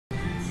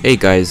Hey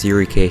guys,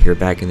 Yuri K here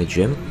back in the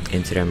gym,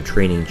 and today I'm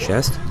training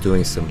chest,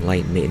 doing some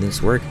light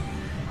maintenance work,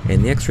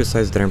 and the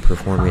exercise that I'm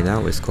performing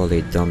now is called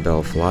a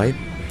Dumbell Fly.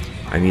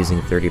 I'm using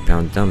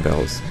 30-pound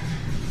dumbbells.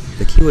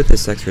 The key with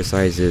this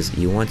exercise is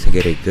you want to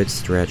get a good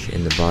stretch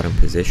in the bottom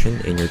position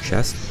in your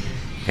chest,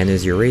 and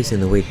as you're raising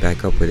the weight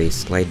back up with a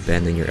slight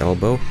bend in your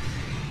elbow,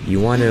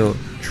 you want to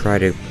try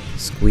to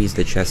squeeze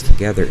the chest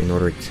together in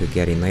order to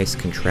get a nice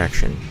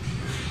contraction.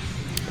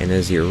 And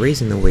as you're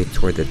raising the weight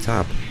toward the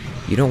top,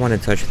 you don't want to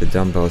touch the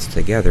dumbbells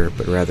together,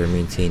 but rather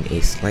maintain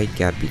a slight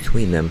gap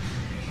between them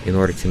in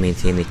order to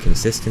maintain a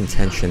consistent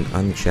tension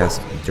on the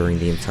chest during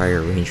the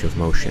entire range of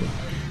motion.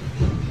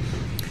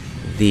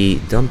 The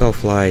dumbbell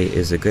fly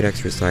is a good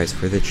exercise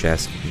for the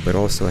chest, but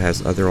also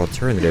has other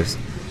alternatives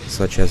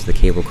such as the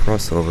cable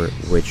crossover,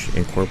 which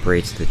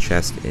incorporates the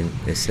chest in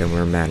a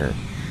similar manner.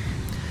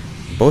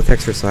 Both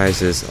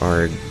exercises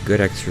are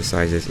good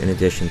exercises in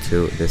addition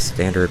to the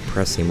standard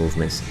pressing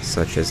movements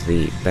such as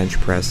the bench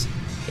press,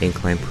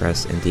 incline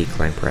press, and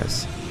decline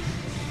press.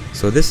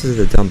 So this is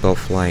the dumbbell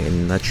fly in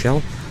a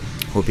nutshell.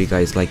 Hope you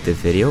guys liked the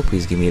video.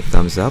 Please give me a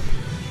thumbs up.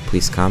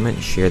 Please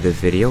comment, share the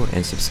video,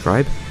 and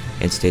subscribe.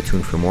 And stay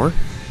tuned for more.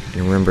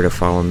 And remember to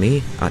follow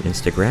me on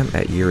Instagram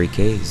at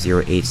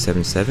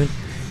YuriK0877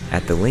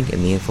 at the link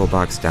in the info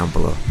box down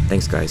below.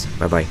 Thanks guys.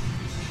 Bye bye.